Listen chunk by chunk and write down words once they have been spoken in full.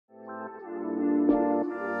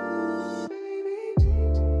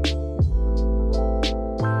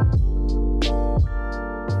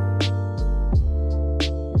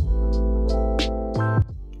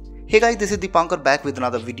Hey guys, this is Dipankar back with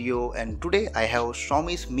another video, and today I have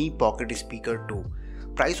Xiaomi's Mi Pocket Speaker 2.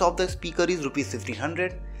 Price of the speaker is Rs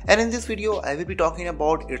 1500, and in this video I will be talking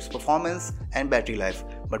about its performance and battery life.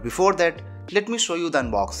 But before that, let me show you the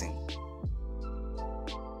unboxing.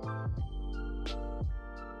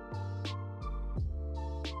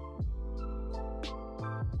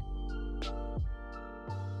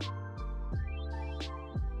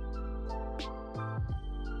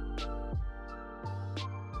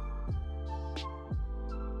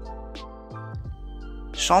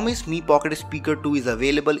 Xiaomi's Mi Pocket Speaker 2 is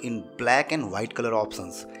available in black and white color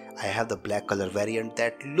options. I have the black color variant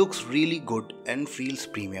that looks really good and feels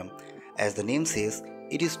premium. As the name says,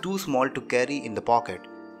 it is too small to carry in the pocket.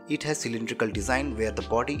 It has cylindrical design where the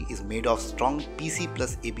body is made of strong PC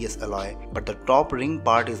plus ABS alloy, but the top ring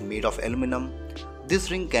part is made of aluminum.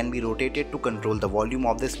 This ring can be rotated to control the volume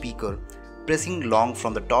of the speaker. Pressing long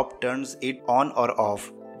from the top turns it on or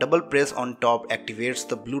off. Double press on top activates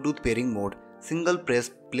the Bluetooth pairing mode. Single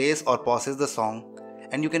press plays or pauses the song,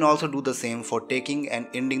 and you can also do the same for taking and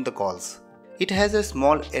ending the calls. It has a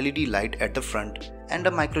small LED light at the front and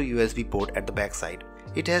a micro USB port at the back side.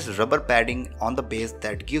 It has rubber padding on the base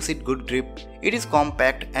that gives it good grip. It is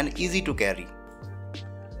compact and easy to carry.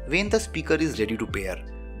 When the speaker is ready to pair,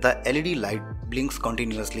 the LED light blinks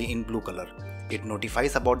continuously in blue color. It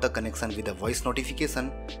notifies about the connection with a voice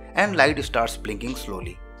notification, and light starts blinking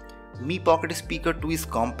slowly. Mi Pocket Speaker 2 is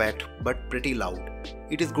compact but pretty loud.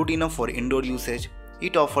 It is good enough for indoor usage.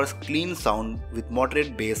 It offers clean sound with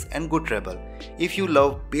moderate bass and good treble. If you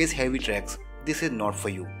love bass heavy tracks, this is not for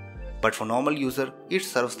you. But for normal user, it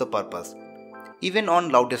serves the purpose. Even on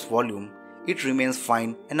loudest volume, it remains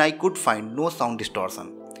fine and I could find no sound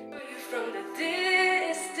distortion.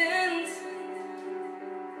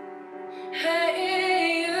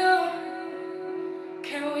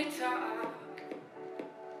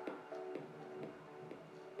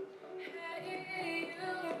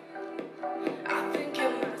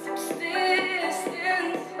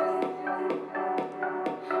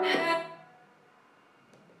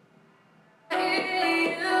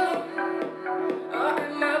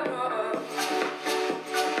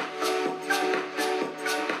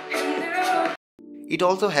 It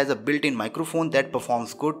also has a built-in microphone that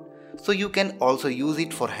performs good, so you can also use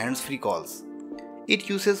it for hands-free calls. It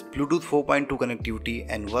uses Bluetooth 4.2 connectivity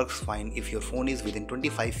and works fine if your phone is within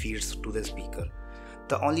 25 feet to the speaker.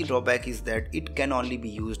 The only drawback is that it can only be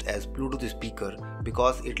used as Bluetooth speaker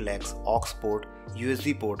because it lacks aux port,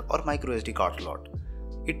 USB port or microSD card slot.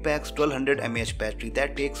 It packs 1200 mAh battery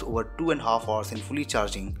that takes over 2.5 hours in fully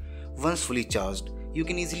charging. Once fully charged, you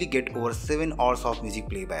can easily get over 7 hours of music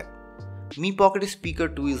playback. Mi Pocket Speaker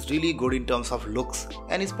 2 is really good in terms of looks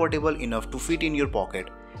and is portable enough to fit in your pocket.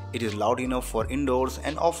 It is loud enough for indoors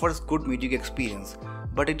and offers good music experience,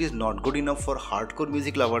 but it is not good enough for hardcore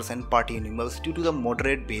music lovers and party animals due to the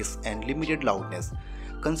moderate bass and limited loudness.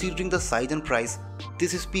 Considering the size and price,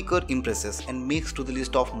 this speaker impresses and makes to the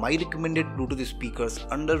list of my recommended Bluetooth speakers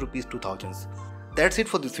under Rs 2000. That's it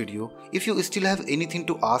for this video. If you still have anything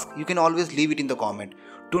to ask, you can always leave it in the comment.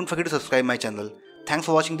 Don't forget to subscribe my channel. Thanks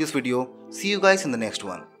for watching this video. See you guys in the next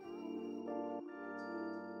one.